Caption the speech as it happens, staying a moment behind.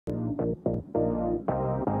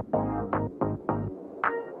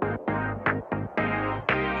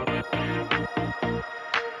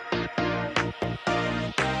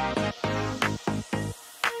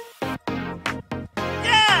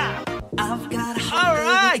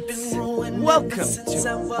mates, welcome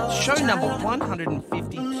to show number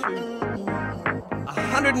 152.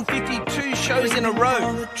 152 shows in a row.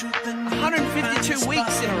 152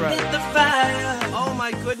 weeks in a row. Oh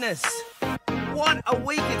my goodness. What a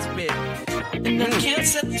week it's been. We've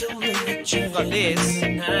got this.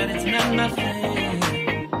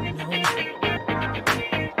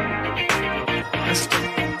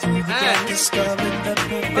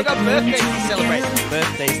 I've got birthdays to celebrate.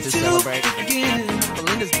 Birthdays to celebrate.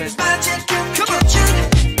 Belinda's birthday. Come on.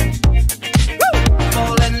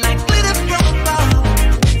 Falling like glitter from a ball.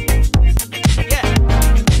 Yeah.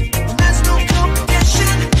 There's no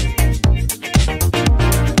competition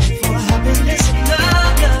for happiness and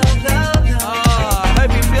love. Oh, I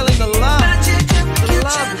hope you're feeling the love. The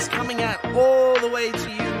love is coming out all the way to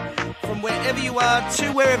you from wherever you are to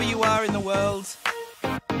wherever you are in the world.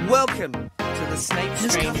 Welcome to the Snape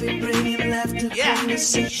stream. Yeah.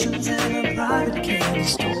 Conversations in a private candy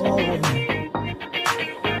store.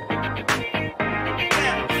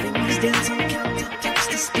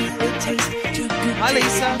 Hi,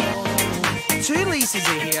 Lisa. 2 Lisas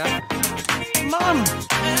are here. Mum.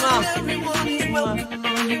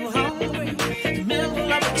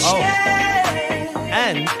 Oh.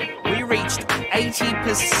 And we reached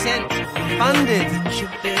 80% funded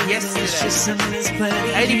yesterday.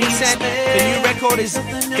 80%. The new record is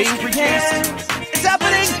being produced. It's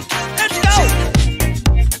happening. Let's go.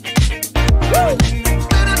 Woo.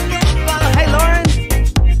 Hey, Lauren.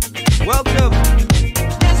 Welcome.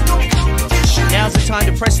 Now's the time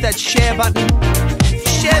to press that share button.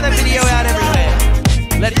 Share the video out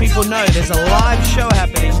everywhere. Let people know there's a live show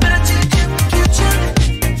happening.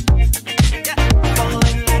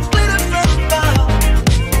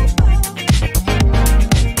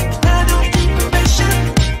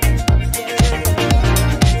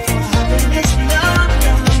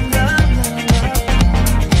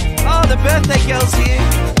 Birthday girls here.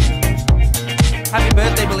 Happy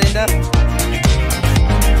birthday, Belinda.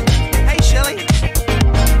 Hey, Shelly.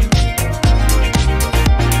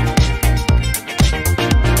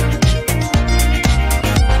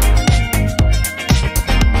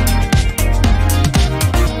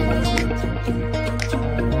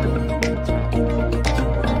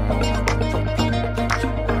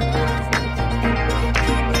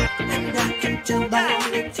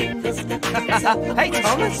 Hey,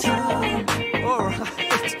 Thomas. All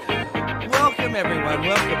right. Welcome, everyone.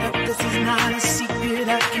 Welcome. This is not a secret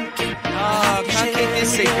I can keep. Oh, can't keep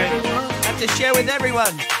this secret. Have to share with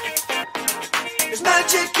everyone. There's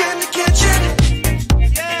magic in the kitchen.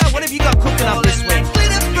 Yeah, what have you got cooking up this week?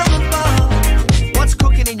 What's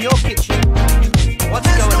cooking in your kitchen? What's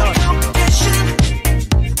going on?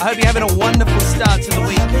 I hope you're having a wonderful start to the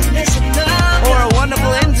week. Or a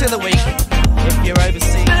wonderful end to the week if you're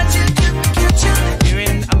overseas. You're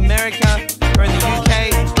in America or in the UK.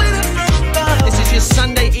 This is your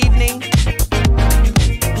Sunday evening.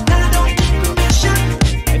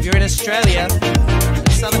 If you're in Australia,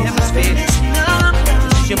 the Southern Hemisphere, this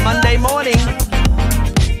is your Monday morning.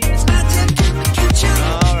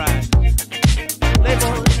 Alright. Let's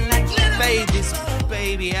fade this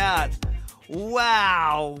baby out.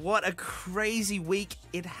 Wow, what a crazy week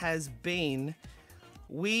it has been.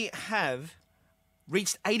 We have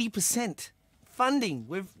reached 80% funding.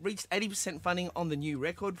 We've reached 80% funding on the new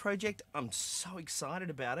record project. I'm so excited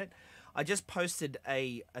about it. I just posted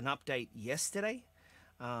an update yesterday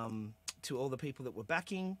to all the people that were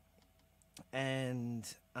backing and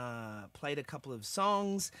played a couple of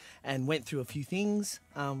songs and went through a few things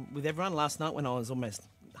with everyone last night when I was almost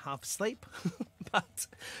half asleep. But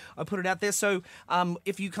I put it out there. So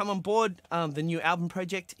if you come on board the new album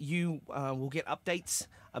project, you will get updates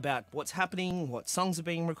about what's happening, what songs are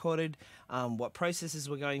being recorded, what processes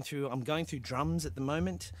we're going through. I'm going through drums at the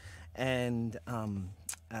moment and,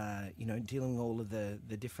 you know, dealing with all of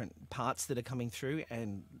the different parts that are coming through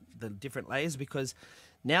and the different layers, because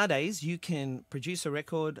nowadays you can produce a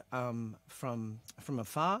record from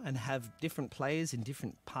afar and have different players in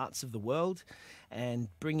different parts of the world and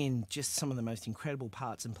bring in just some of the most incredible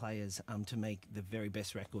parts and players to make the very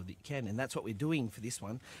best record that you can. And that's what we're doing for this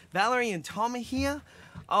one. Valerie and Tom are here.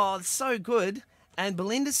 Oh, it's so good. And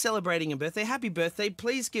Belinda's celebrating a birthday. Happy birthday.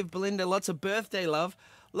 Please give Belinda lots of birthday love.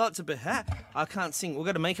 Lots of... I can't sing. We've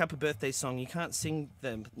got to make up a birthday song. You can't sing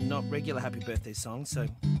the not regular happy birthday song, so...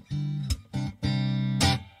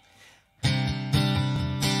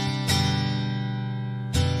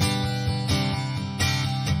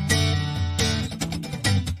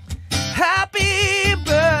 Happy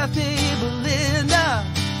birthday, Belinda.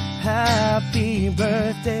 Happy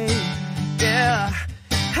birthday, yeah.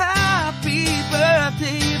 Happy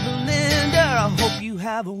birthday, Belinda. I hope you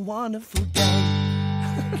have have a wonderful day.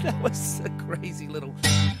 That was a crazy little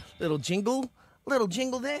jingle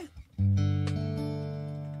there.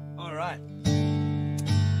 All right.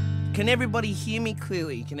 Can everybody hear me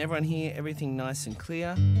clearly? Can everyone hear everything nice and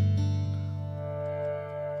clear?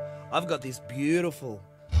 I've got this beautiful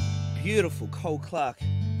Cole Clark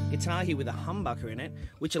guitar here with a humbucker in it,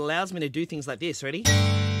 which allows me to do things like this. Ready?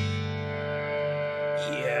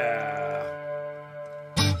 Yeah.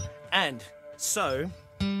 And so,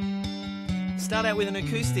 start out with an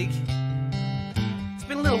acoustic. It's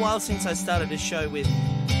been a little while since I started a show with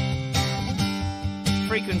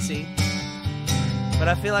frequency, but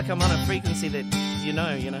I feel like I'm on a frequency that you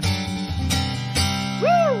know.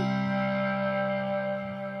 Woo!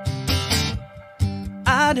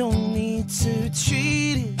 I don't need to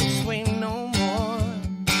treat it this way no more.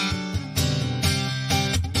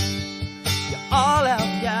 You're all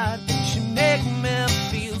I've got, but you make me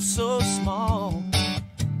feel so small.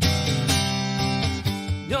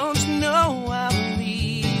 Don't you know I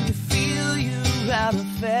believe to feel you out of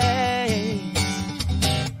face,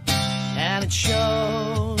 and it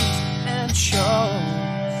shows,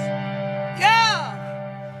 yeah,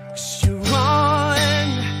 'cause you're on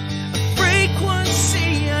a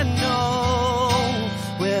frequency I know,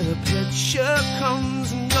 where the picture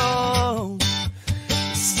comes and goes,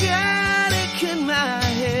 the static in my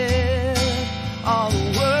head, all the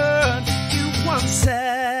words you once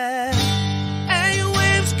said, and your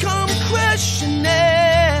waves come crashing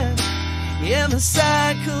in, and the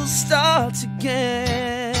cycle starts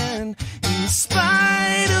again. In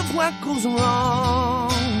spite of what goes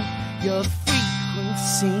wrong, you're the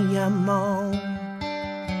frequency I'm on.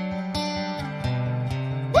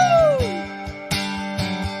 Woo!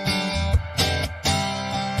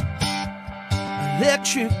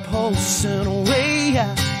 Electric pulse in a way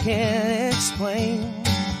I can't explain.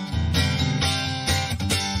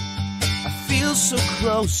 I feel so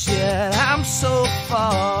close, yet I'm so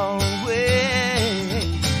far away.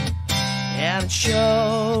 And it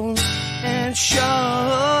shows,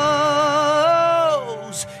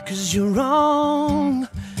 'cause you're on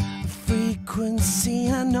a frequency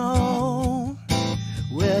I know,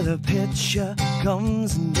 where the picture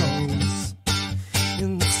comes and goes,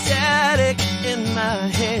 and the static in my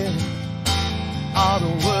head, all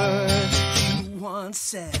the words you once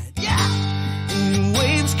said, yeah. And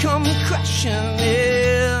waves come crashing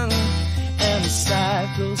in, and the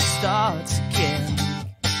cycle starts again.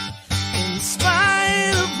 In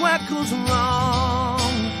spite of what goes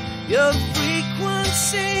wrong, your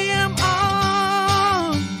frequency I'm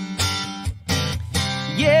on.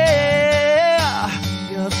 Yeah,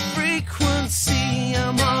 your frequency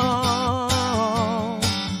I'm on.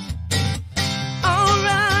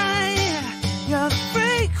 Alright, your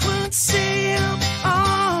frequency I'm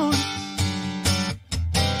on.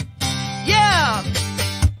 Yeah.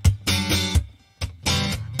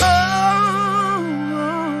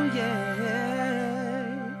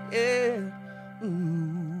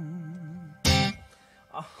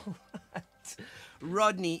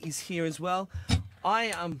 Rodney is here as well.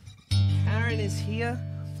 Karen is here.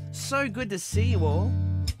 So good to see you all.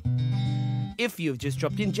 If you've just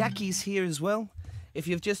dropped in, Jackie's here as well. If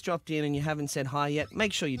you've just dropped in and you haven't said hi yet,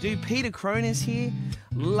 make sure you do. Peter Krohn is here.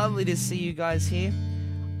 Lovely to see you guys here.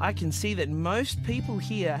 I can see that most people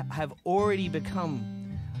here have already become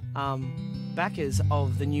backers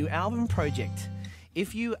of the new album project.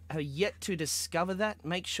 If you are yet to discover that,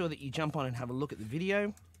 make sure that you jump on and have a look at the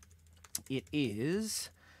video. It is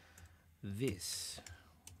this.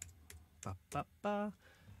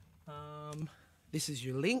 This is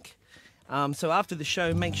your link. So after the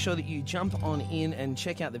show, make sure that you jump on in and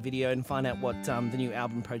check out the video and find out what the new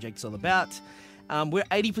album project's all about. We're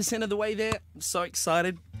 80% of the way there. I'm so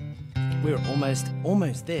excited. We're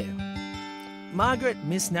almost there. Margaret,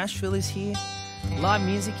 Miss Nashville is here. Live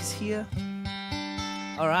music is here.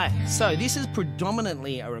 All right, so this is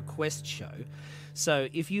predominantly a request show. So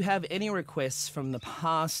if you have any requests from the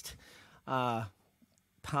past 4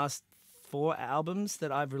 albums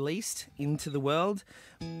that I've released into the world,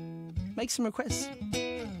 make some requests.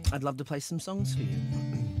 I'd love to play some songs for you.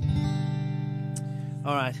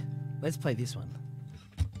 All right, let's play this one.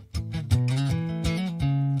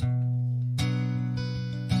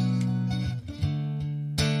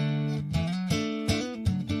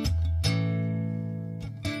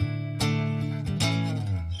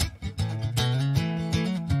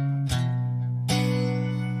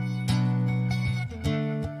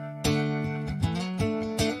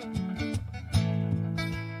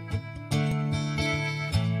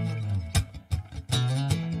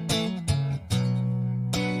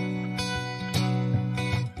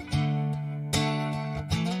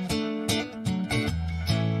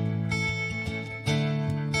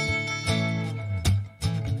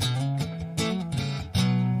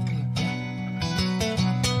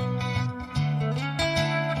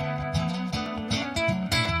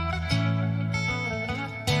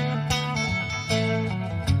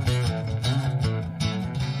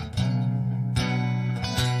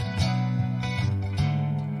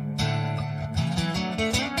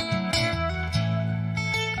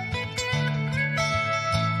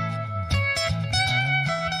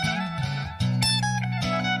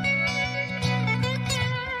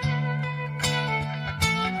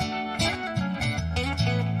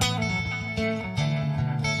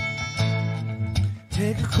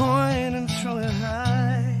 coin and throw it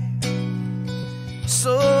high,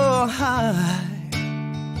 so high.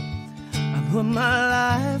 I put my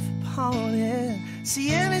life upon it.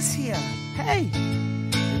 Sienna's here, hey.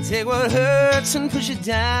 And take what hurts and push it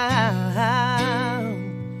down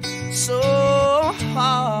so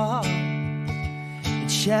hard it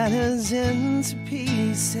shatters into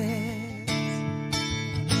pieces.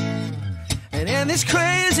 And in this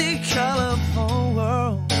crazy, colorful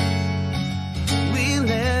world we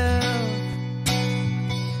live,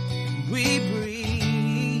 we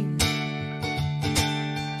breathe.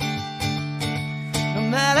 No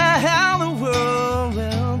matter how the world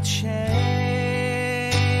will change,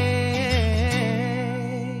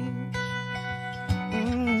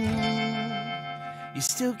 you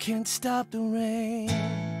still can't stop the rain.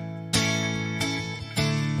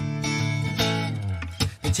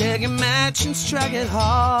 Take a match and strike it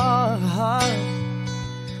hard,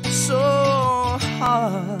 so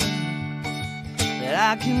hard that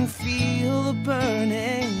I can feel the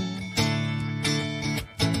burning.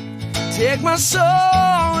 Take my soul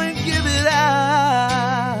and give it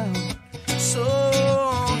out, so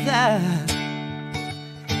that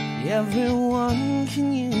everyone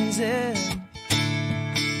can use it.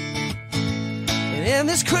 And in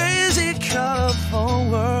this crazy, colorful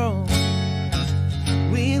world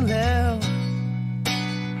we live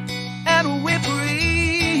and we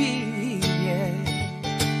breathe, yeah.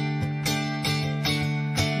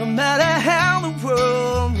 No matter how the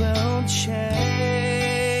world will change,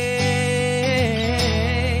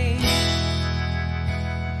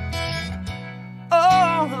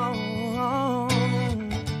 oh,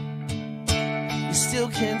 you still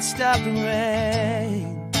can't stop the rain.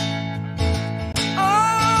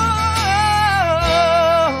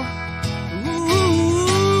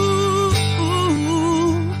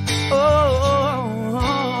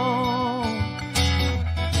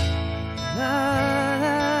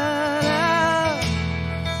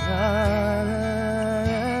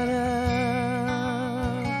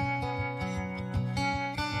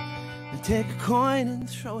 Take a coin and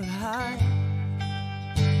throw it high,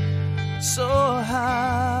 so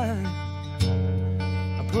high.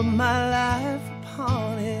 I put my life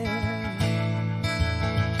upon it.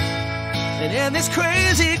 And in this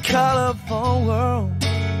crazy, colorful world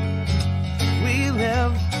we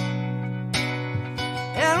live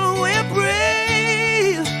and we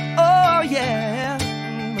breathe, oh yeah,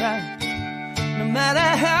 right. No matter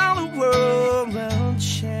how the world will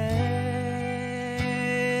change,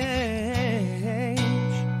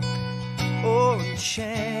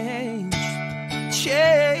 change,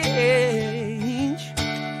 change.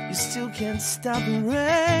 You still can't stop the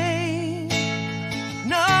rain.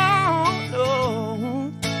 No,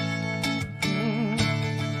 no.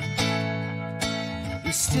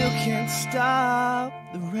 You still can't stop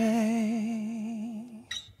the rain.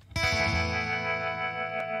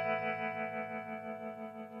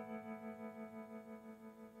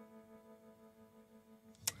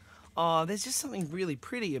 Oh, there's just something really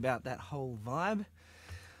pretty about that whole vibe.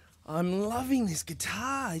 I'm loving this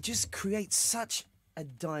guitar. It just creates such a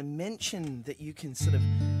dimension that you can sort of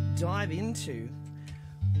dive into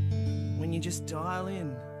when you just dial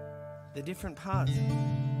in the different parts.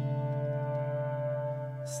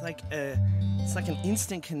 It's like an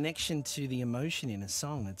instant connection to the emotion in a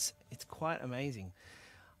song. It's quite amazing.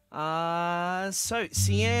 So,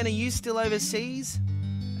 Sienna, are you still overseas?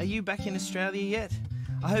 Are you back in Australia yet?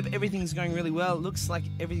 I hope everything's going really well. It looks like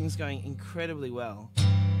everything's going incredibly well.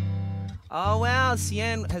 Oh wow,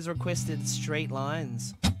 Sienna has requested Straight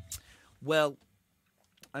Lines. Well,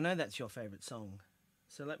 I know that's your favourite song.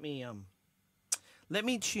 So let me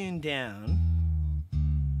tune down.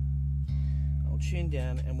 I'll tune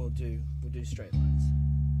down and we'll do Straight Lines.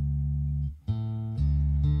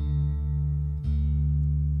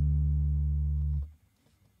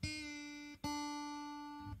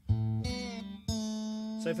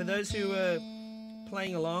 So for those who are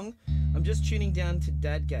playing along, I'm just tuning down to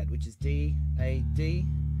Dadgad, which is D-A-D-G-A-D.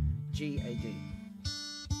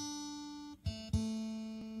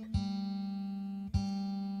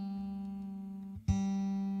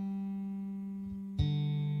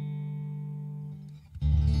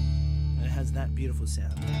 And it has that beautiful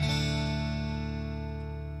sound.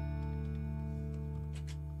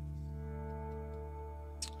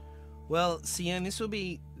 Well, Sienna, this will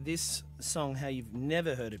be this song how you've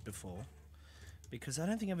never heard it before, because I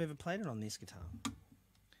don't think I've ever played it on this guitar.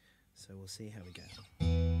 So we'll see how we go.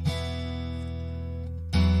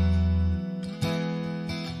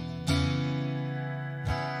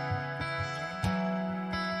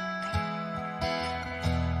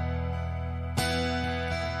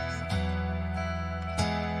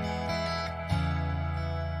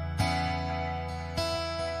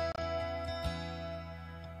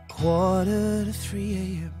 2:45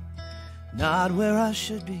 a.m. Not where I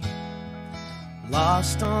should be.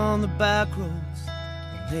 Lost on the back roads.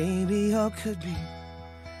 Maybe I could be.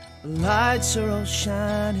 The lights are all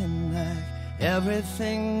shining like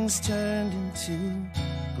everything's turned into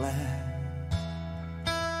glass.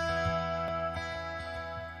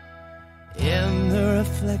 In the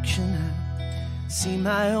reflection I see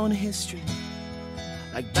my own history,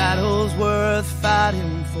 like battles worth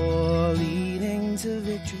fighting for, leading to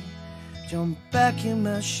victory. Jump back in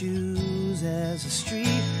my shoes as the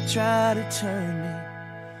street try to turn me.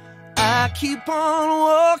 I keep on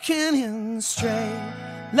walking in straight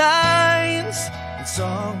lines. It's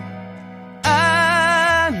all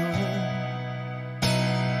I know.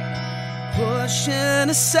 Pushing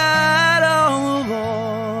aside all the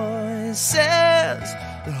voices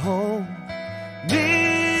that hold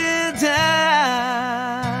me down.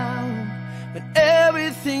 When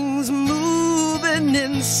everything's moving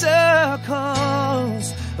in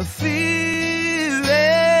circles of fear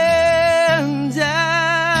and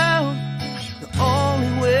doubt, the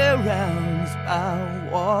only way around is by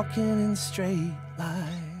walking in straight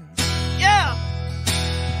lines. Yeah!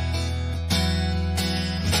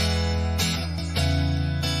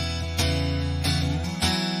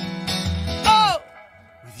 Oh!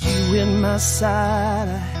 With you in my side,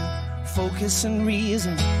 I have focus and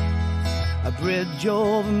reason. A bridge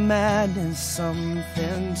over madness,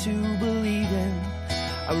 something to believe in.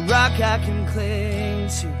 A rock I can cling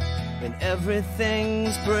to when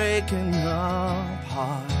everything's breaking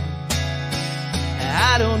apart.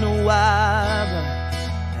 I don't know why,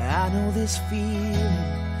 but I know this feeling,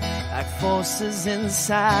 like forces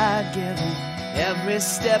inside, giving every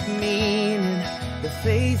step meaning. The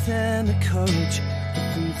faith and the courage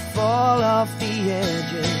if we fall off the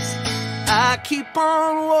edges. I keep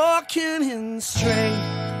on walking in straight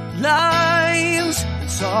lines.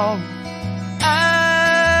 It's all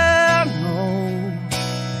I know.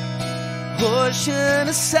 Pushing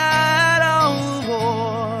aside all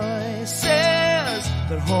voices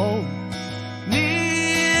that hold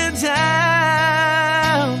me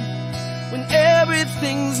down. When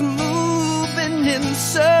everything's moving in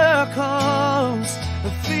circles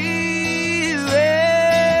of fear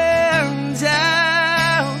and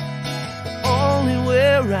doubt,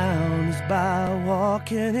 around is by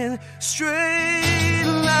walking in straight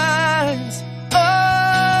lines.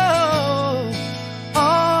 Oh,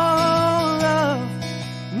 all of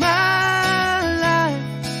my life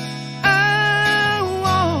I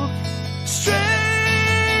walk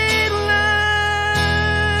straight lines.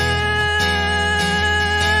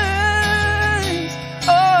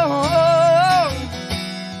 Oh,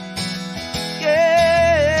 yeah.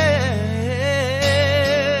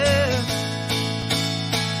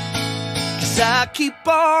 I keep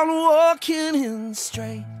on walking in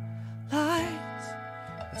straight lines.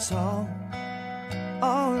 It's all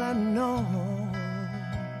I know.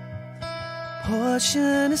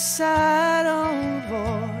 Pushing aside all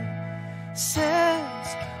voices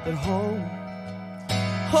that hold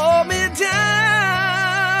me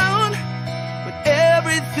down. When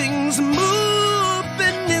everything's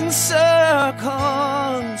moving in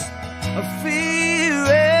circles of fear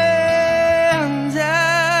and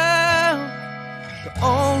doubt, the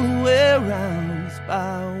only way around is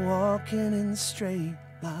by walking in straight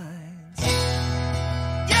lines.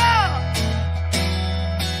 Yeah!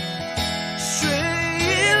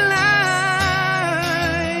 Straight lines.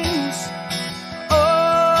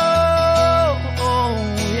 Oh, oh,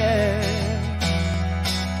 yeah.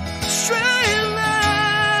 Straight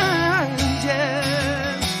lines,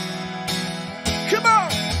 yeah. Come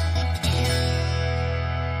on!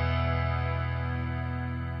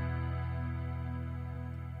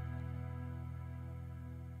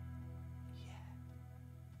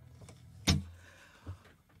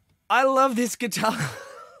 I love this guitar.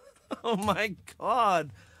 Oh my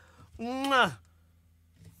God. Mwah.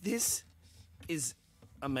 This is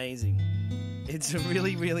amazing. It's a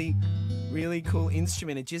really, really, really cool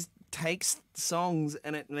instrument. It just takes songs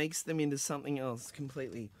and it makes them into something else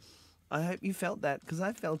completely. I hope you felt that, because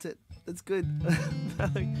I felt it. That's good.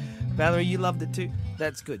 Valerie, you loved it too.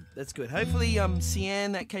 That's good. That's good. Hopefully,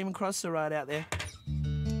 Cian, that came across all right out there.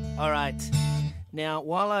 All right. Now,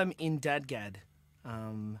 while I'm in Dadgad,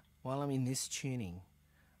 while I'm in this tuning,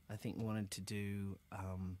 I think we wanted to do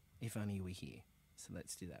If Only You Were Here. So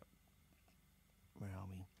let's do that. Where are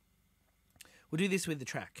we? We'll do this with the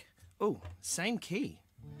track. Oh, same key.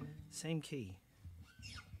 Same key.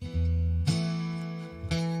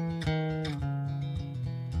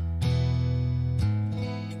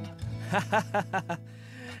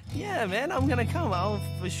 Yeah, man, I'm going to come.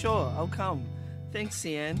 For sure, I'll come. Thanks,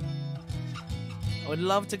 Cian. I would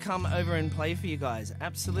love to come over and play for you guys.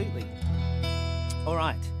 Absolutely. All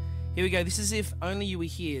right. Here we go. This is If Only You Were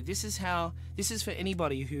Here. This is for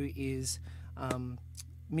anybody who is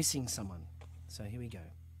missing someone. So here we go.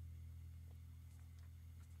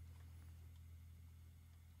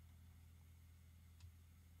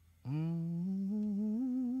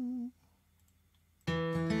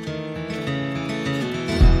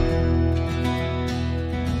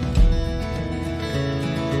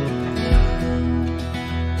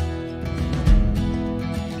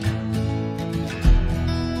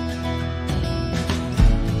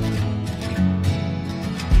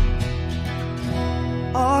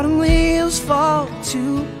 Autumn leaves fall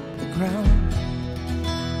to the ground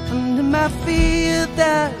under my feet,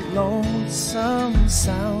 that lonesome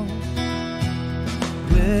sound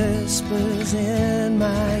whispers in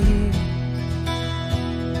my ear.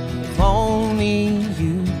 If only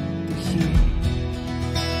you were here.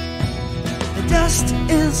 The dust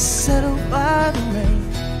is settled by the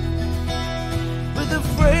rain, but the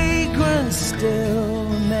fragrance still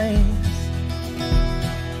remains.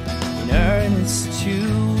 Earnest to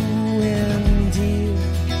endear.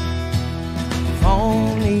 If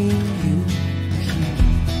only you were here.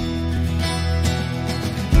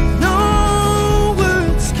 No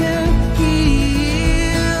words can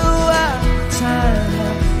heal our time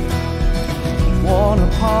has worn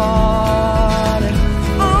apart, and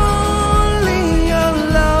only your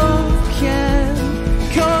love can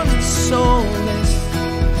console this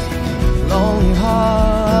lonely heart.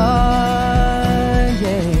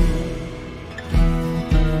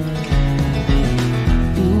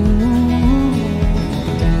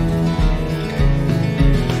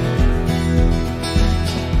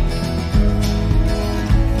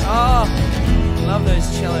 Love those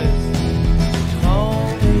cellos.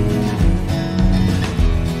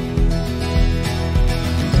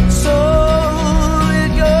 So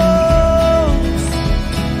it goes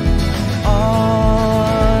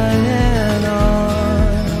on and on.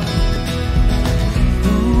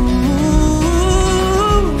 Who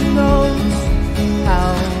knows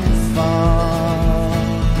how far?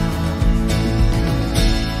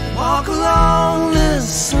 Walk along this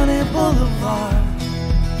sunny boulevard,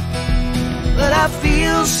 but I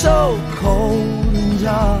feel so cold and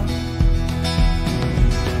dark.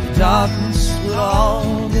 The darkness would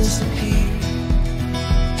all disappear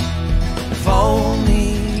if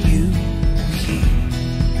only you were here.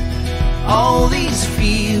 All these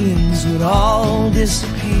feelings would all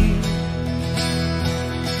disappear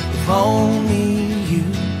if only you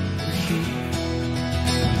were here.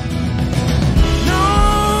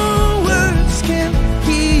 No words can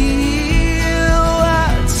heal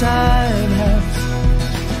our time has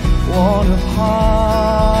worn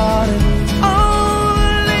apart, and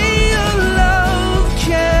only your love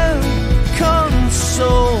can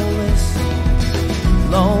console this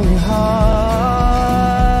lonely heart.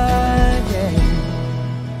 Yeah.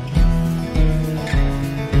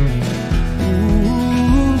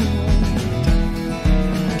 Ooh.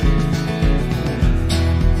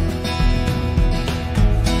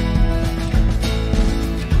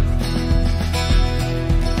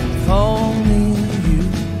 If only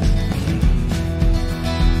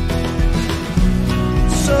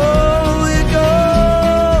so it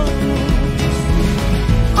goes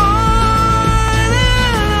on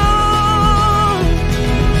and on.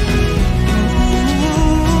 Who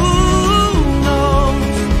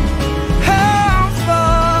knows how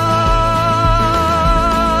far?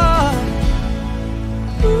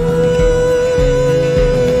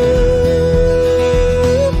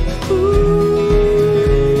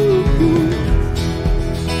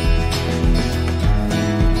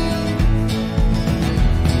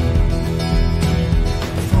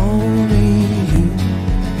 If only you,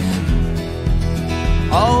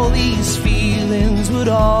 all these feelings would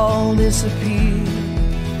all disappear.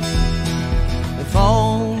 If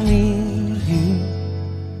only you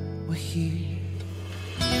were here.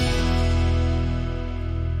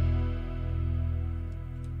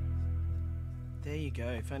 There you go.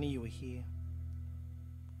 If only you were here.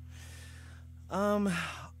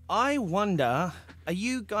 I wonder, are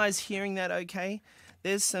you guys hearing that okay?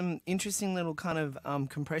 There's some interesting little kind of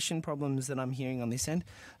compression problems that I'm hearing on this end.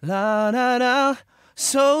 La la la,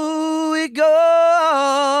 so it goes.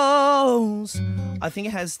 I think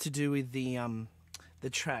it has to do with the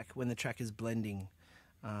track. When the track is blending,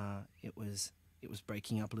 it was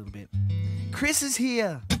breaking up a little bit. Chris is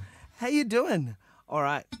here. How you doing? All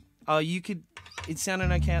right. Oh, it's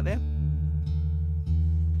sounding okay out there?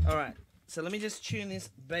 All right. So let me just tune this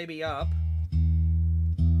baby up.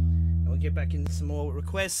 And we'll get back into some more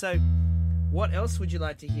requests. So What else would you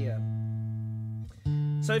like to hear?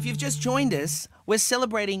 So if you've just joined us, we're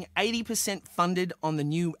celebrating 80% funded on the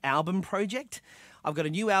new album project. I've got a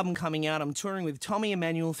new album coming out. I'm touring with Tommy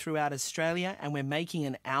Emmanuel throughout Australia, and we're making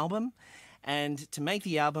an album. And to make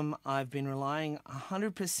the album, I've been relying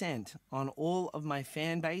 100% on all of my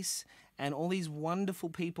fan base and all these wonderful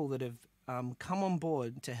people that have come on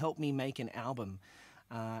board to help me make an album.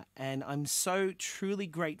 And I'm so truly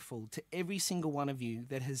grateful to every single one of you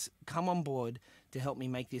that has come on board to help me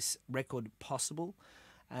make this record possible.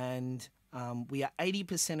 And we are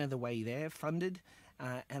 80% of the way there, funded,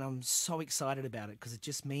 and I'm so excited about it because it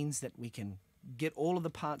just means that we can get all of the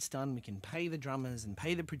parts done, we can pay the drummers and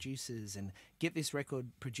pay the producers and get this record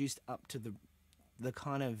produced up to the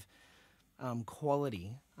kind of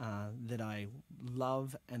quality that I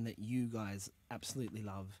love and that you guys absolutely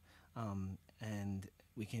love. And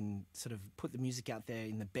we can sort of put the music out there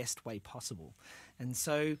in the best way possible. And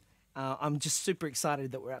so I'm just super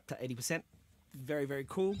excited that we're up to 80%. Very, very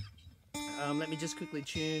cool. Let me just quickly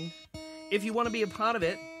tune. If you want to be a part of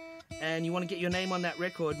it and you want to get your name on that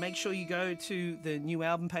record, make sure you go to the new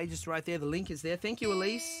album page. It's right there. The link is there. Thank you,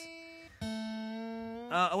 Elyse.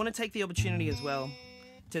 I want to take the opportunity as well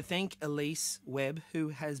to thank Elyse Webb, who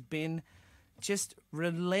has been just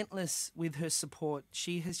relentless with her support.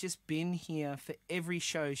 She has just been here for every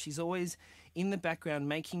show. She's always in the background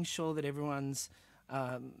making sure that everyone's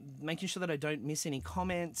making sure that I don't miss any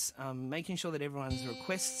comments, making sure that everyone's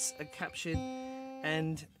requests are captured.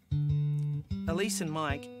 And Elyse and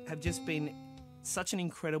Mike have just been such an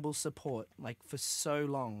incredible support, like, for so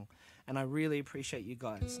long. And I really appreciate you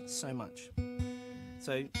guys so much.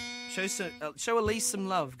 So show Elyse some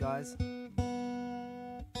love, guys.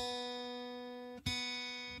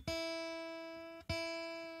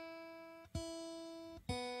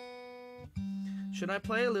 Should I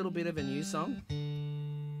play a little bit of a new song?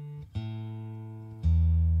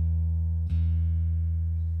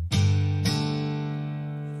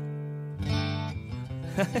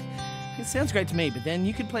 It sounds great to me, but then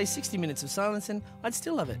you could play 60 Minutes of Silence and I'd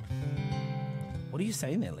still love it. What are you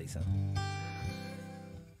saying there, Lisa?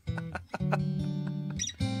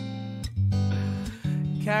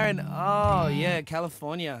 Karen, oh yeah,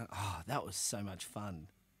 California. Oh, that was so much fun.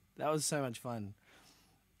 That was so much fun.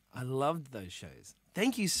 I loved those shows.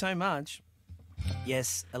 Thank you so much.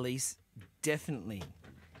 Yes, Elyse definitely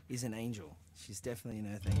is an angel. She's definitely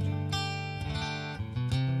an earth angel.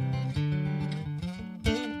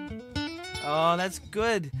 Oh, that's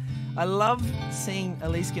good. I love seeing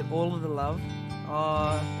Elyse get all of the love.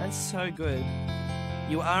 Oh, that's so good.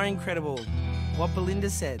 You are incredible. What Belinda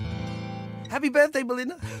said. Happy birthday,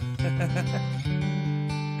 Belinda.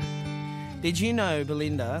 Did you know,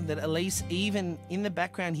 Belinda, that Elyse, even in the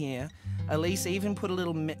background here, Elyse even put a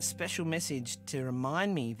little special message to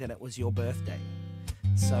remind me that it was your birthday.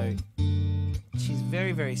 So she's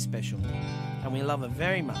very, very special. And we love her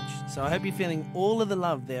very much. So I hope you're feeling all of the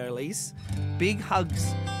love there, Elyse. Big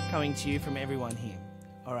hugs coming to you from everyone here.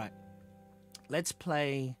 All right. Let's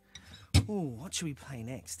play... Ooh, what should we play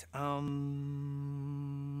next?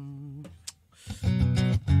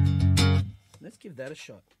 Let's give that a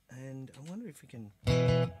shot. And I wonder if we can...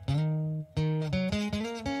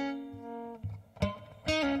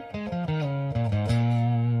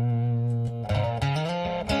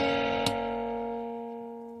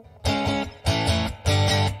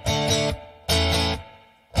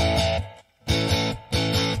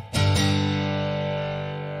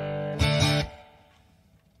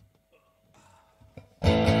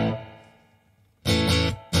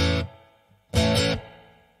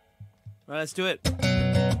 All right, let's do it.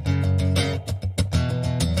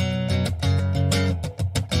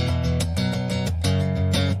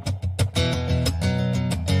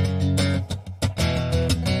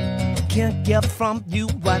 Can't get from you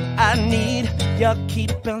what I need. You're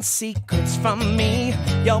keeping secrets from me.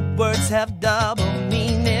 Your words have double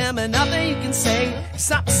meaning, but nothing you can say.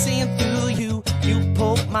 Stop seeing through you. You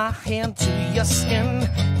pull my hand to your skin,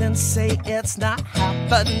 then say it's not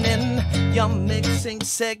happening. You're mixing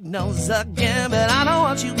signals again, but I know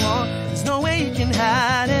what you want. There's no way you can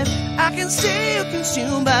hide it. I can see you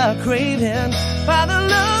consumed by a craving, by the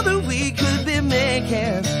love that we could be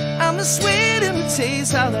making. I'm the sweet and the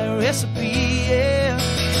taste of the recipe, yeah.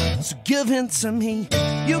 So give in to me.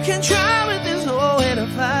 You can try, but there's no way to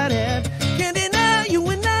fight it. Can't deny you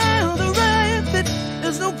and I are the right fit.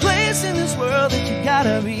 There's no place in this world that you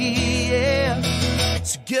gotta be, yeah.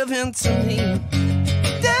 So give in to me.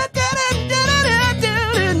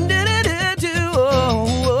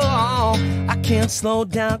 I can't slow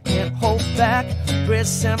down, can't hold back.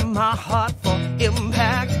 Bracing my heart for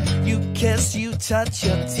impact. You kiss, you touch,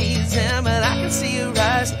 you tease him, and I can see your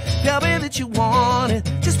eyes. Tell me that you want it.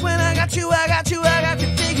 Just when I got you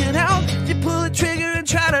figured out. You pull the trigger and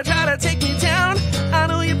try to take me down. I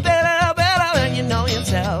know you better than you know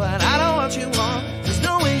yourself, and I know what you want. There's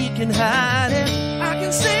no way you can hide it. I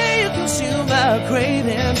can see you consumed by a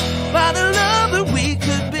craving, by the love that we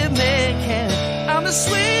could be making. I'm the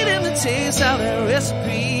sweet in the taste of that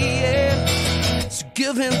recipe, yeah. So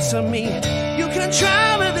give in to me. You can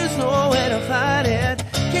try, but there's no way to fight it.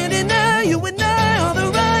 Can't deny you and I are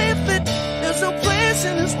the right fit. There's no place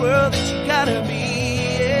in this world that you gotta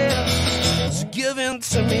be, yeah. So give in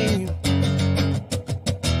to me.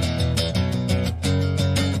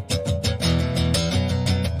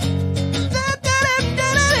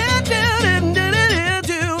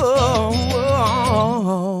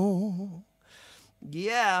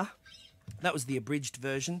 Yeah, that was the abridged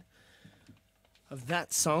version of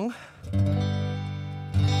that song.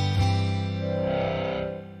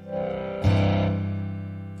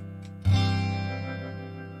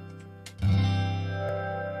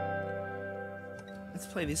 Let's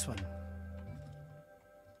play this one.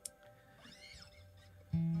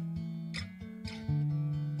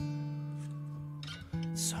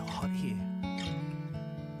 It's so hot here.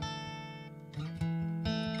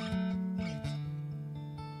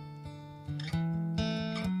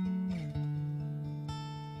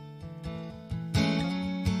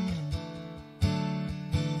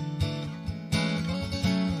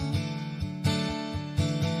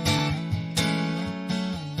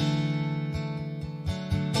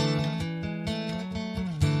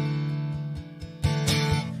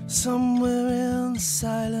 Somewhere in the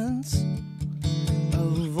silence, a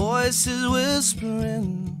voice is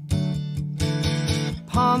whispering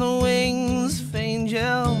upon the wings of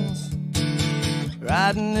angels,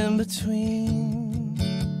 riding in between.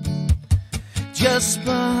 Just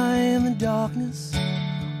behind the darkness,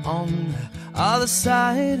 on the other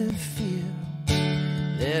side of fear,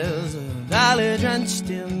 there's a valley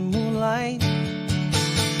drenched in moonlight.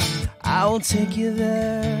 I will take you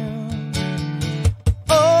there.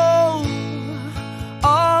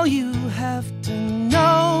 All you have to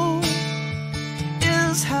know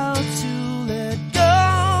is how to let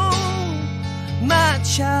go, my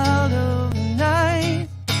child of the night,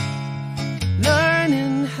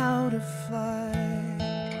 learning how to fly.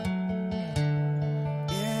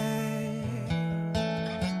 Yeah.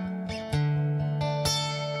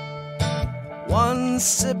 One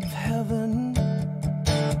sip of heaven,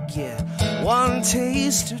 yeah, one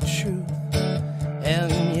taste of truth,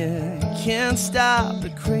 and you can't stop the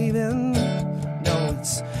craving. No,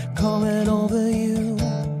 it's coming over you.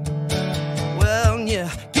 Well, you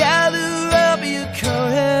gather up your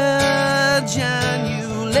courage and you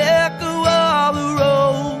let go all the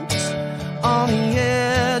roads on the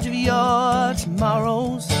edge of your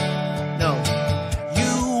tomorrows. No,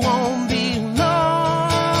 you won't be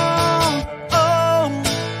alone. Oh,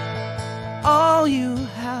 all you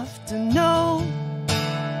have to know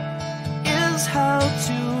is how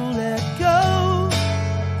to let go,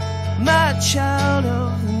 my child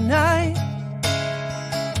of the night,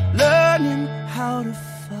 learning how to fly.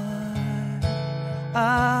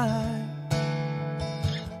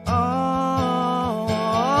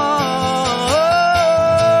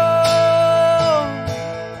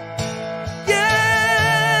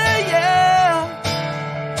 Yeah,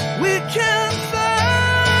 we can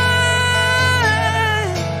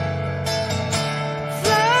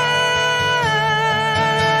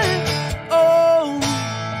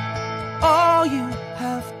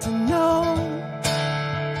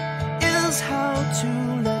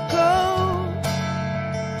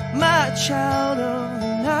child of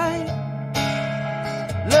the night,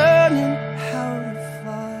 learning how to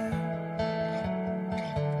fly,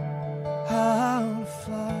 how to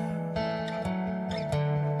fly,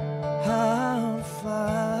 how to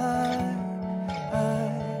fly,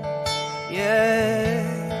 yeah.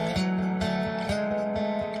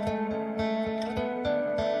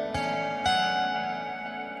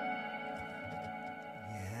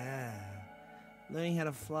 Yeah. Learning how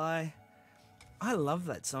to fly. I love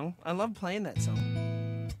that song. I love playing that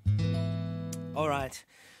song. All right.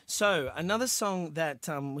 So another song that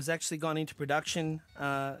was actually gone into production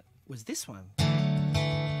was this one.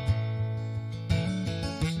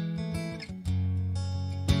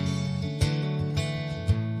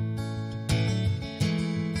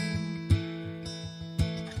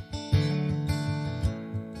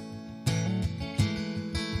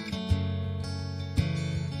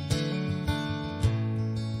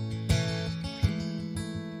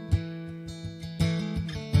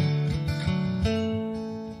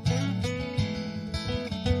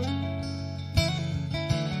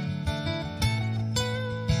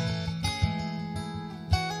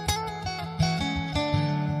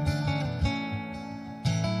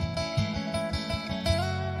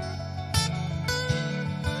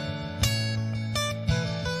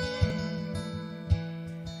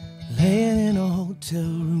 hotel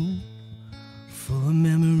room full of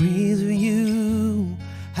memories of you.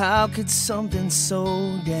 How could something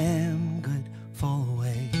so damn good fall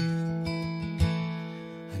away? I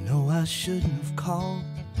know I shouldn't have called,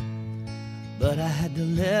 but I had to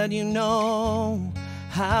let you know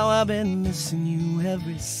how I've been missing you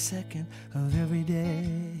every second of every day.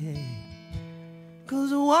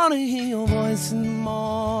 'Cause I wanna hear your voice in the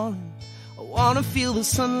morning, I wanna feel the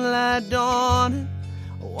sunlight dawning,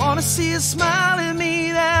 I wanna see you smile at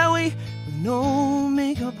me that way with no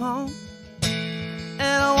makeup on.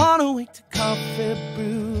 And I wanna wake to coffee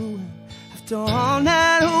brewing after all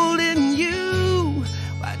night holding you.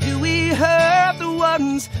 Why do we hurt the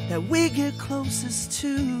ones that we get closest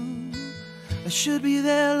to? I should be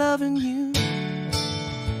there loving you.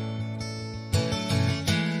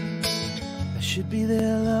 I should be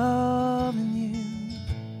there loving you.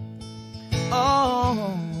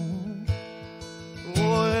 Oh,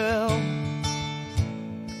 well,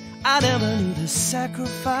 I never knew the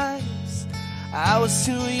sacrifice. I was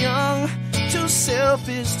too young, too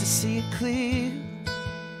selfish to see it clear.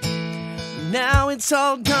 Now it's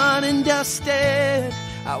all done and dusted.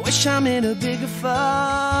 I wish I made a bigger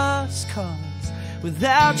fuss, 'cause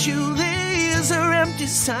without you these are empty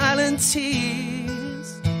silent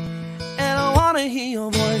tears. And I wanna hear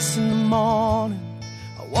your voice in the morning,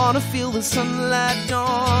 I wanna feel the sunlight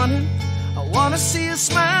dawning, I wanna see you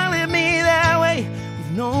smile at me that way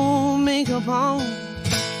with no makeup on.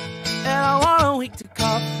 And I wanna wake to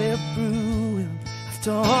coffee brewing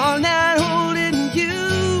after all night holding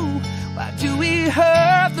you. Why do we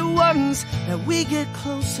hurt the ones that we get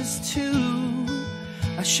closest to?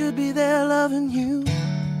 I should be there loving you.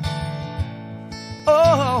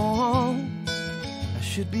 Oh, I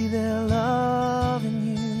should be there loving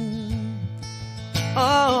you.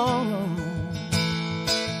 Oh,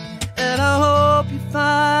 and I hope you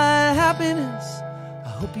find happiness, I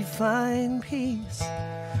hope you find peace.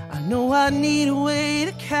 I know I need a way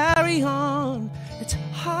to carry on. It's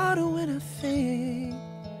harder when I think.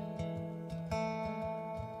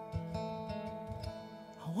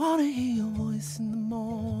 I wanna hear your voice in the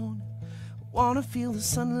morning, I wanna feel the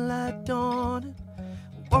sunlight dawning,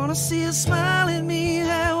 I wanna see you smile at me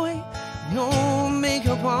that way, no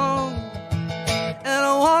makeup on. And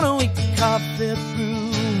I wanna wake the coffee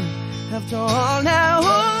brewing after all night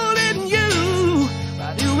holding you.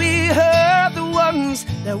 Why do we hurt the ones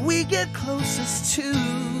that we get closest to?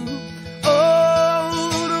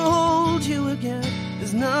 Oh, to hold you again,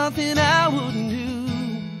 there's nothing I wouldn't do.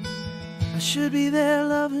 I should be there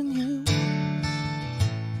loving you.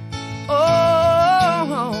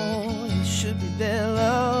 Oh, you should be there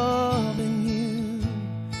loving you.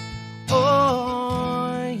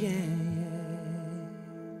 Oh, yeah.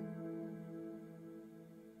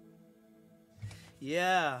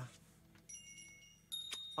 Yeah.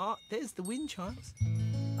 Oh, there's the wind chimes.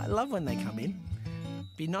 I love when they come in.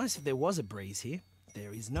 Be nice if there was a breeze here.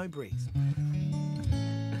 There is no breeze.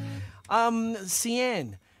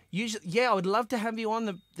 Cian, usually, yeah, I would love to have you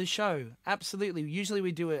on the show. Absolutely. Usually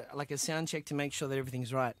we do a sound check to make sure that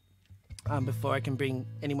everything's right before I can bring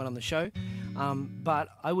anyone on the show. But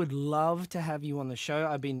I would love to have you on the show.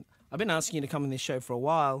 I've been asking you to come on this show for a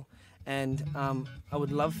while, and I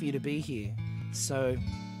would love for you to be here. So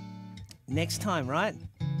next time, right?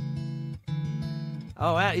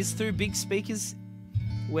 Oh, wow. It's through big speakers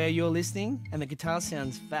where you're listening and the guitar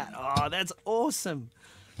sounds fat. Oh, that's awesome.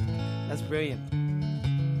 That's brilliant.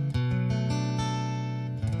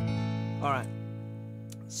 All right.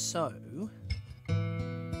 So,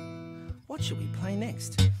 what should we play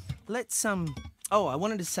next? Let's, oh, I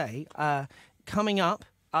wanted to say, coming up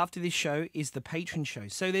after this show is the patron show.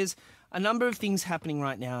 So there's a number of things happening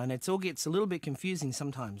right now, and it all gets a little bit confusing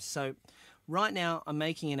sometimes. So right now, I'm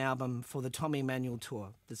making an album for the Tommy Emmanuel tour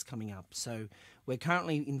that's coming up. So we're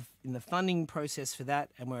currently in the funding process for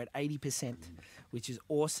that, and we're at 80%, which is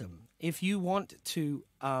awesome. If you want to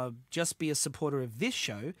just be a supporter of this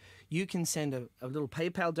show, you can send a little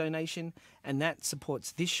PayPal donation, and that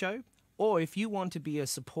supports this show. Or if you want to be a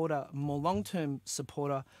supporter, a more long-term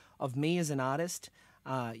supporter of me as an artist,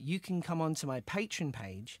 you can come onto my Patreon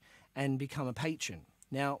page and become a patron.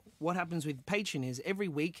 Now, what happens with Patreon is every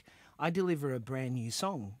week I deliver a brand new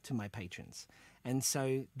song to my patrons. And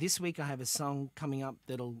so this week I have a song coming up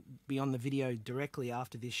that'll be on the video directly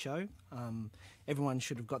after this show. Everyone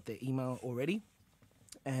should have got their email already.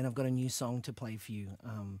 And I've got a new song to play for you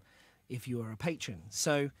if you are a patron.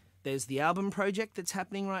 So there's the album project that's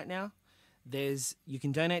happening right now. You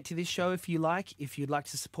can donate to this show if you like, if you'd like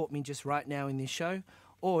to support me just right now in this show,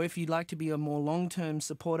 or if you'd like to be a more long-term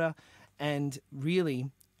supporter and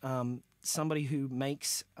really somebody who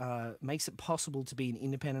makes it possible to be an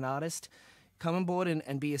independent artist, come on board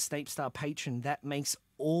and be a Snapestar patron. That makes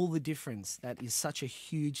all the difference. That is such a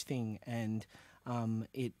huge thing, and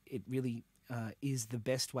it really is the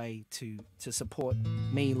best way to support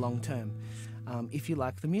me long term. If you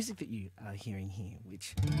like the music that you are hearing here,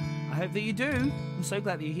 which I hope that you do. I'm so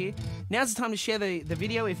glad that you're here. Now's the time to share the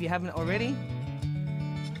video if you haven't already.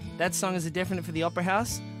 That song is a definite for the Opera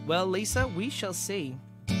House. Well, Lisa, we shall see.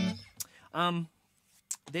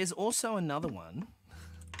 There's also another one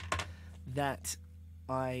that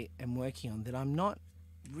I am working on that I'm not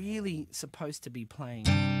really supposed to be playing.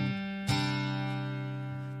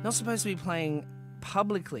 Not supposed to be playing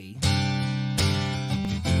publicly.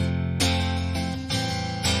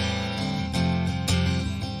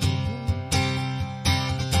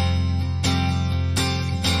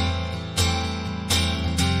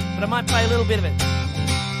 But I might play a little bit of it.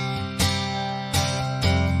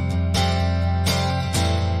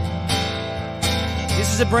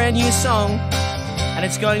 This is a brand new song, and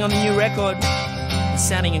it's going on the new record. It's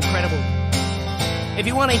sounding incredible. If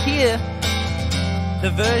you want to hear the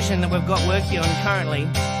version that we've got working on currently,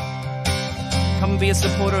 come and be a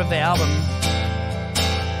supporter of the album.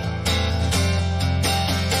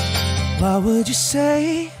 What would you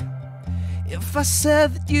say if I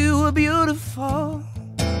said that you were beautiful?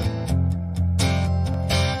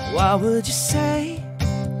 What would you say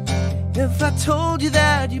if I told you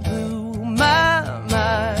that you blew my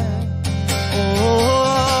mind?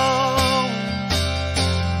 Oh,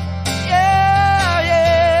 yeah,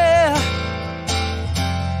 yeah.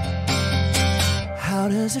 How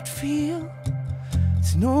does it feel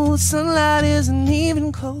to know the sunlight isn't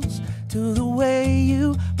even close to the way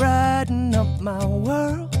you brighten up my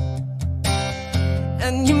world?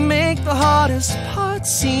 And you make the hardest part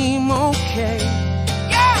seem okay.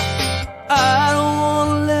 I don't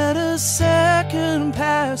wanna let a second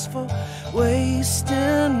pass for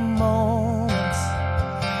wasting moments.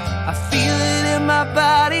 I feel it in my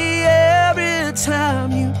body every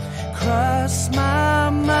time you cross my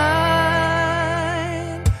mind.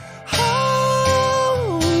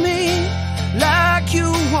 Hold me like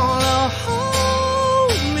you wanna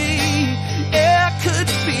hold me. It could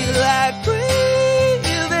be like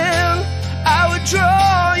breathing. I would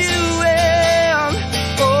draw you in.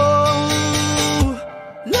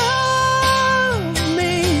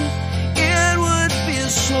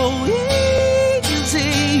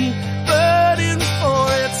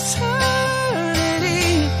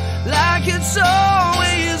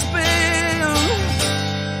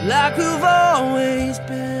 Like we've always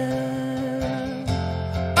been.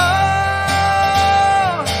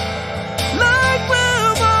 Oh, like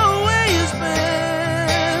we've always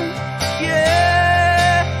been.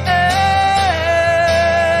 Yeah.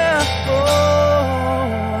 Oh.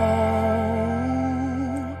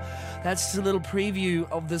 That's just a little preview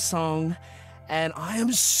of the song, and I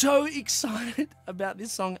am so excited about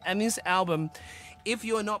this song and this album. If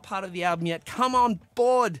you're not part of the album yet, come on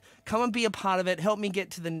board. Come and be a part of it. Help me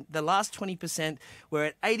get to the last 20%. We're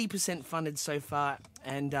at 80% funded so far,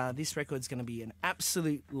 and this record's going to be an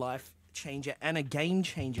absolute life changer and a game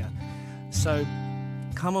changer. So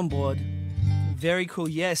come on board. Very cool,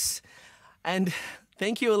 yes. And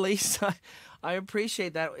thank you, Elyse. I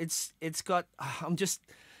appreciate that. It's got, I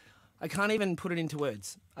can't even put it into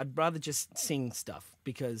words. I'd rather just sing stuff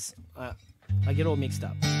because I get all mixed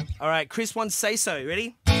up. All right, Chris wants Say So.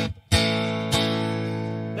 Ready?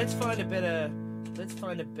 Let's find a better.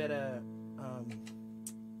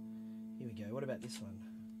 Here we go. What about this one?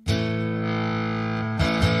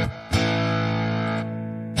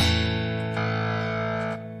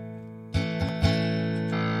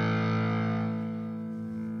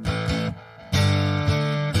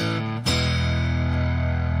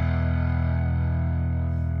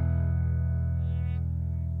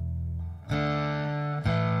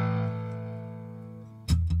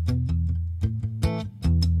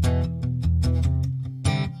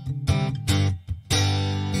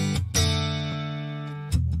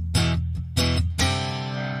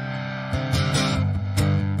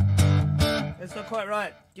 Not quite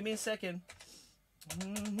right. Give me a second.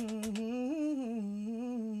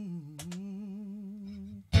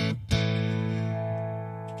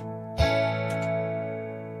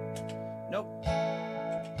 Nope.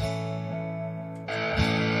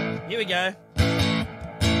 Here we go.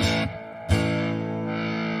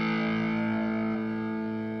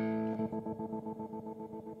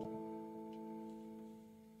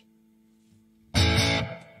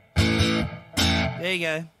 There you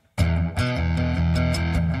go.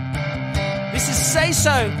 This is Say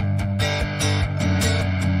So.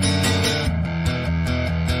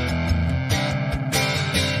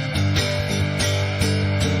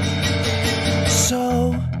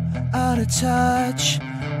 a touch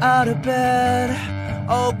out of bed.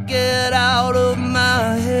 Oh, get out of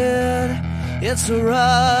my head. It's a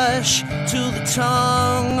rush to the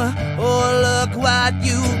tongue. Oh, look what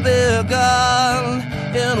you've begun.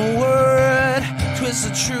 In a word, twist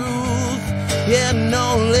the truth, and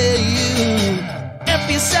only you.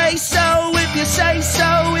 If you say so, if you say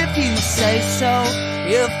so, if you say so,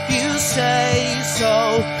 if you say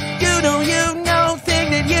so, you know,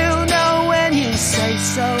 think that you know when you say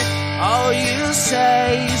so. Oh, you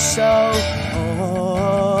say so.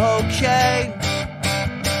 Okay.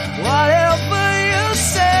 Whatever you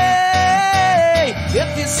say,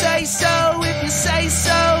 if you say so, if you say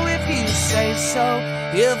so, if you say so,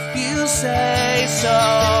 if you say so.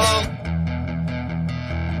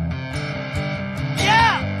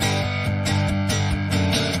 Yeah!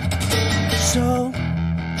 So,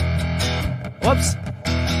 whoops,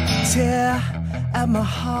 tear at my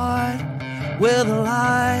heart with a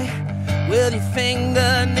lie, with your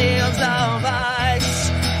fingernails of ice,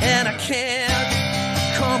 and I can't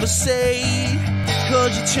conversate,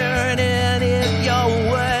 'cause you're turning it your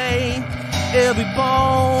way. Every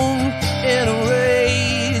bone in a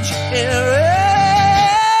rage,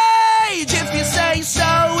 if you say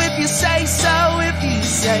so, if you say so, if you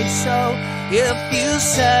say so, if you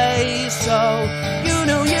say so, you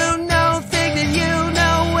know, think that you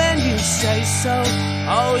know when you say so.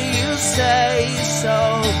 Oh, you say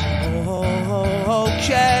so. Oh,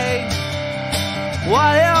 okay.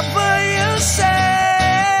 Whatever you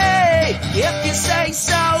say, if you say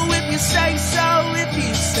so, if you say so, if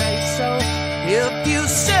you say so, if you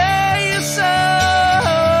say so.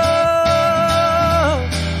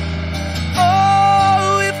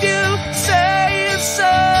 Oh, if you say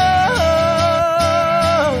so.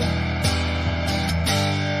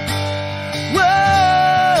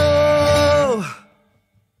 Whoa.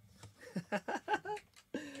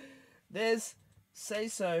 There's Say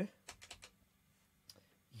So.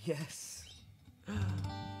 Yes.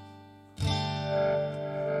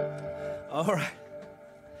 All right.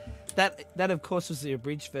 That of course was the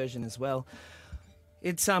abridged version as well.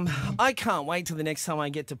 It's I can't wait till the next time I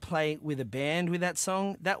get to play with a band with that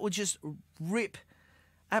song. That will just rip,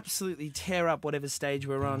 absolutely tear up whatever stage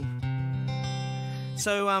we're on.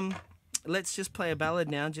 So let's just play a ballad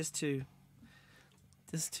now, just to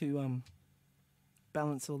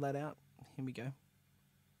balance all that out. Here we go.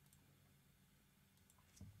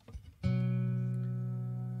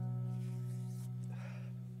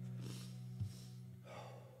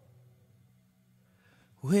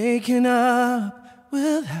 Waking up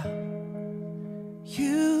without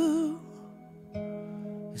you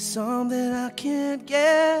is something I can't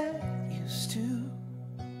get used to.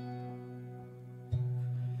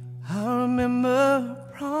 I remember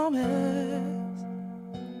a promise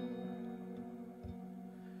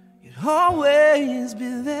you'd always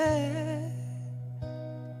be there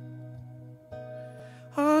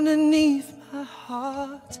underneath my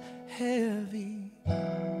heart heavy.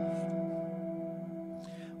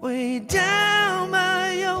 Way down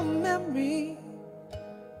by your memory.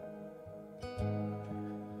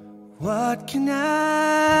 What can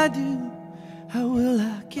I do? How will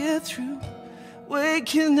I get through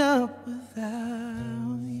waking up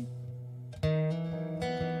without you?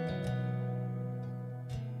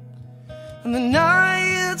 And the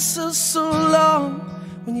nights are so long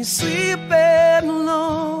when you're sleeping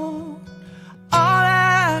alone. All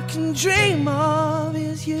I can dream of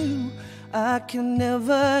is you. I can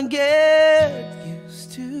never get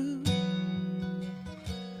used to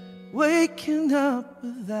waking up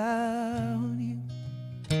without you.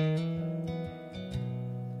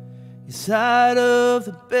 Your side of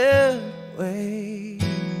the bed waits,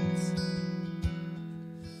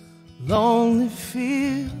 lonely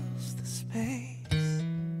feels the space,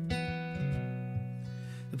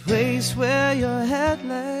 the place where your head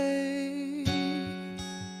lay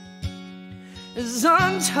is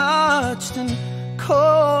untouched and cold.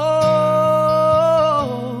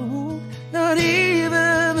 Not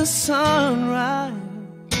even the sunrise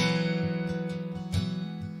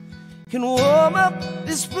can warm up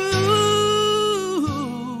this room.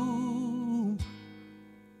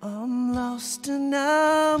 I'm lost and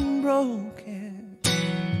I'm broken,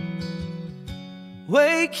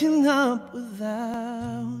 waking up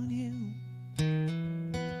without you.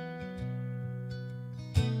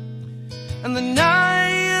 And the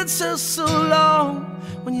nights are so long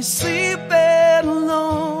when you're sleeping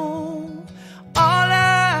alone. All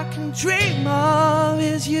I can dream of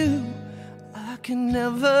is you. I can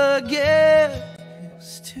never get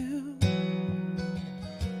used to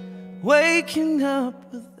waking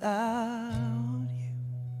up without you.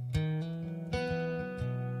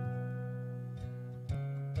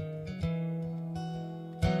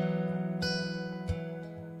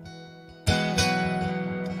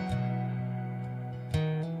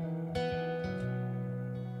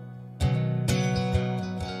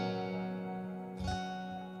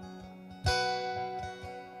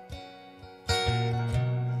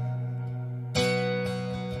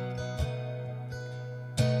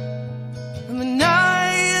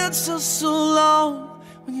 nights are so long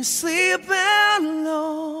when you're sleeping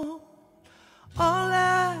alone. All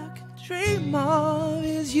I can dream of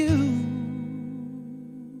is you.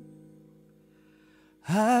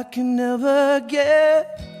 I can never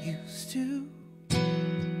get used to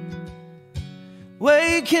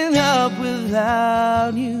waking up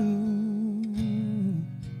without you.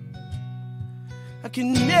 I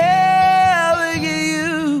can never get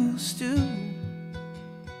used to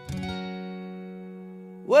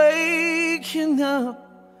waking up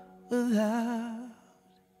without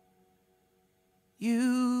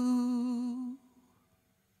you.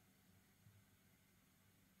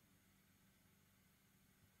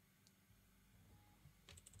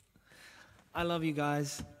 I love you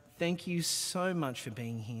guys. Thank you so much for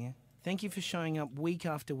being here. Thank you for showing up week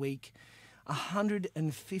after week.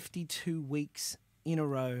 152 weeks in a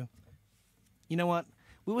row. You know what?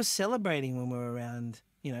 We were celebrating when we were around,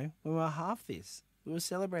 when we were half this. We were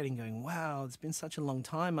celebrating going, wow, it's been such a long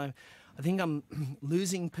time. I think I'm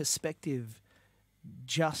losing perspective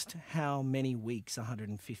just how many weeks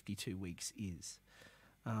 152 weeks is.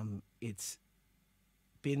 It's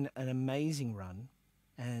been an amazing run,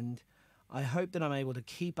 and I hope that I'm able to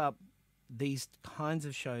keep up these kinds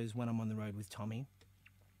of shows when I'm on the road with Tommy.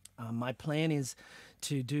 My plan is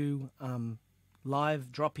to do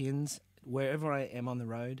live drop-ins wherever I am on the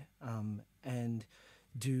road, and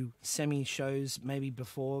do semi-shows maybe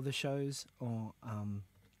before the shows, or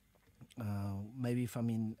maybe if I'm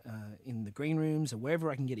in the green rooms or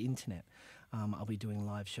wherever I can get internet, I'll be doing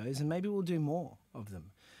live shows, and maybe we'll do more of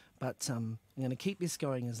them. But I'm going to keep this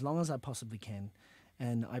going as long as I possibly can.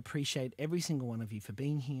 And I appreciate every single one of you for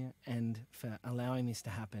being here and for allowing this to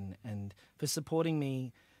happen, and for supporting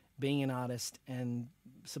me being an artist and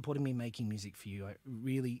supporting me making music for you. It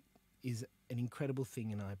really is an incredible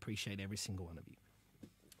thing, and I appreciate every single one of you.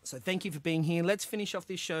 So thank you for being here. Let's finish off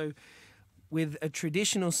this show with a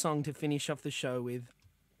traditional song to finish off the show with,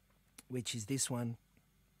 which is this one.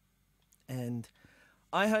 And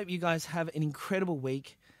I hope you guys have an incredible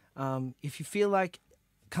week. If you feel like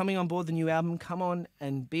coming on board the new album, come on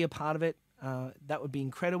and be a part of it. That would be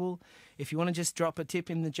incredible. If you want to just drop a tip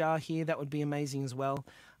in the jar here, that would be amazing as well.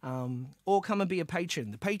 Or come and be a patron.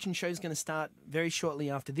 The patron show is going to start very shortly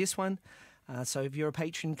after this one. So if you're a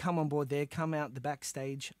patron, come on board there. Come out the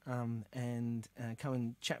backstage and come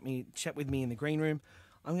and chat with me in the green room.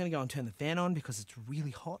 I'm going to go and turn the fan on because it's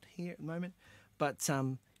really hot here at the moment. But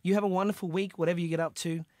you have a wonderful week, whatever you get up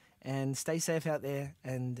to, and stay safe out there,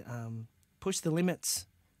 and push the limits.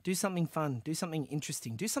 Do something fun. Do something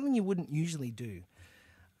interesting. Do something you wouldn't usually do.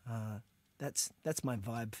 That's my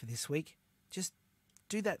vibe for this week. Just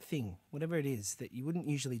do that thing, whatever it is that you wouldn't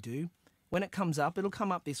usually do. When it comes up, it'll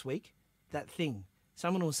come up this week, that thing.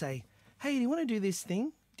 Someone will say, hey, do you want to do this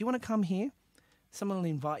thing? Do you want to come here? Someone will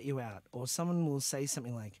invite you out, or someone will say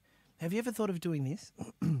something like, have you ever thought of doing this?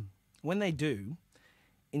 When they do,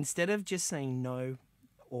 instead of just saying no,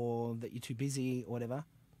 or that you're too busy or whatever,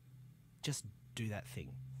 just do that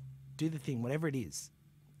thing. Do the thing, whatever it is.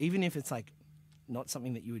 Even if it's like not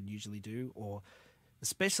something that you would usually do, or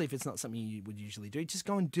especially if it's not something you would usually do, just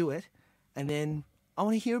go and do it. And then I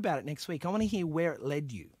want to hear about it next week. I want to hear where it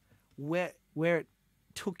led you, where it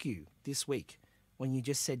took you this week when you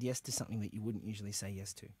just said yes to something that you wouldn't usually say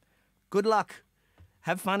yes to. Good luck.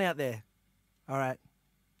 Have fun out there. All right.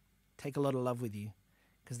 Take a lot of love with you,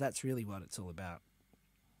 because that's really what it's all about.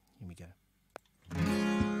 Here we go.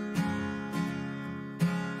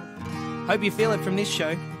 Hope you feel it from this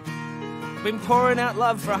show. Been pouring out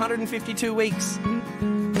love for 152 weeks.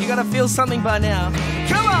 You gotta feel something by now.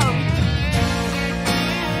 Come on!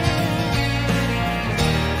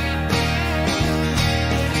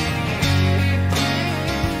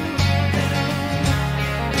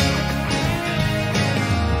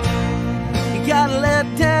 You gotta let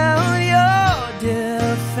down your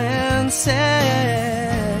defenses.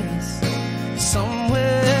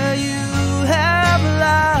 Somewhere you have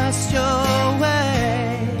lost your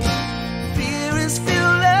way. Fear has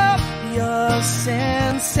filled up your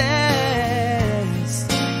senses.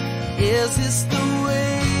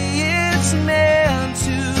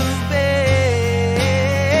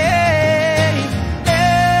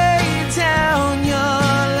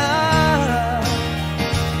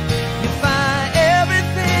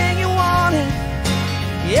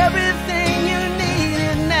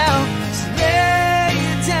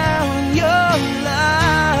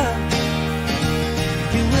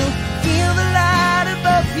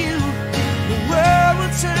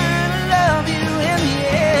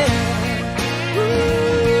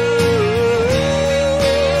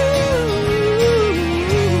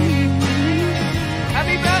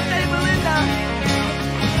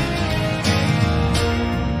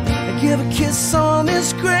 us on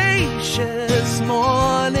this gracious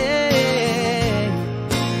morning,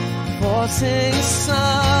 forcing the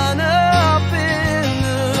sun up in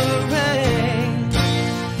the rain,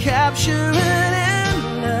 capture an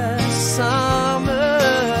endless summer,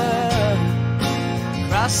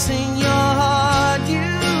 crossing your heart, you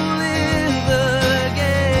live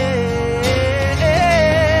again.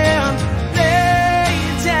 Lay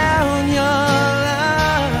down your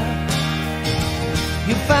love,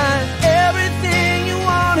 you find everything you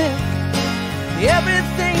wanted,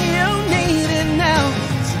 everything you needed now.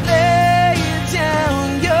 So lay down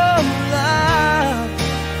your love,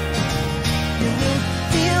 you will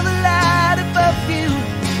feel the light above you,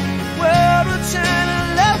 the world will turn and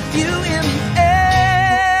love you in the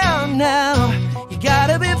air now. You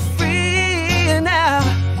gotta be free now,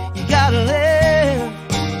 you gotta live,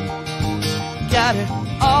 you got it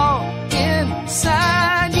all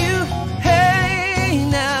inside you. Hey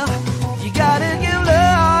now, you gotta give love,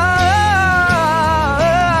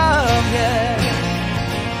 yeah.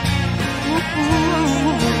 Ooh,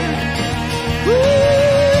 ooh, ooh.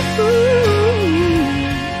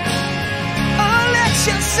 Oh, let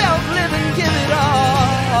yourself live and give it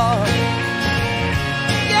all.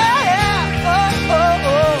 Yeah, oh, oh,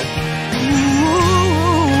 oh.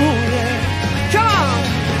 Ooh, yeah. Come on.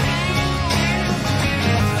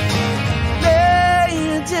 Lay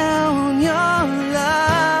down your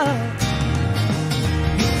love.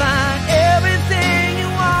 You find everything you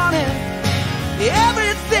wanted,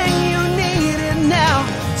 everything you needed now.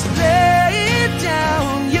 So lay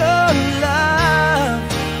down your love,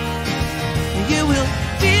 you will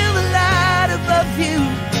feel the light above you,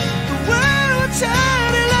 the world will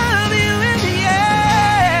turn and love you in the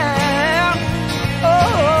air.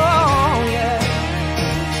 Oh, yeah.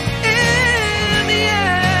 In the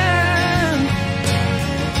end.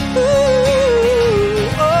 Ooh,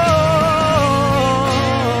 oh.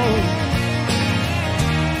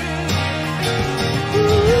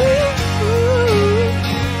 Ooh,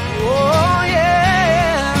 oh,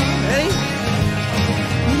 yeah. Ready?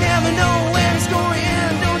 You never know when it's going to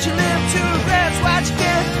end. Don't you live to regrets what you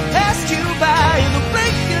get passed you by in the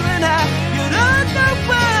blink of an eye. You don't know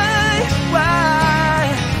why.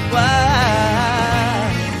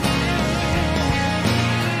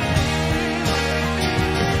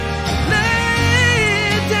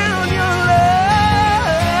 Lay down your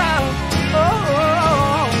love. Oh,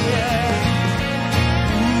 yeah.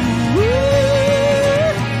 Ooh.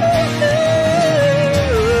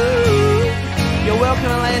 You're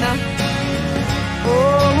welcome, Elena. Oh,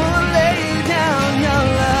 lay down your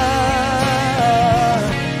love.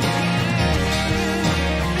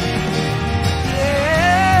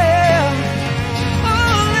 Yeah.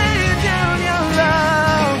 Oh, lay down your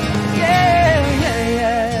love. Yeah, yeah,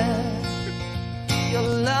 yeah. Your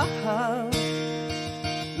love.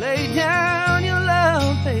 Lay down your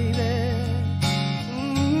love, baby.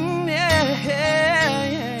 Yeah, yeah,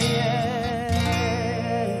 yeah,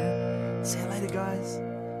 yeah. See you later, guys.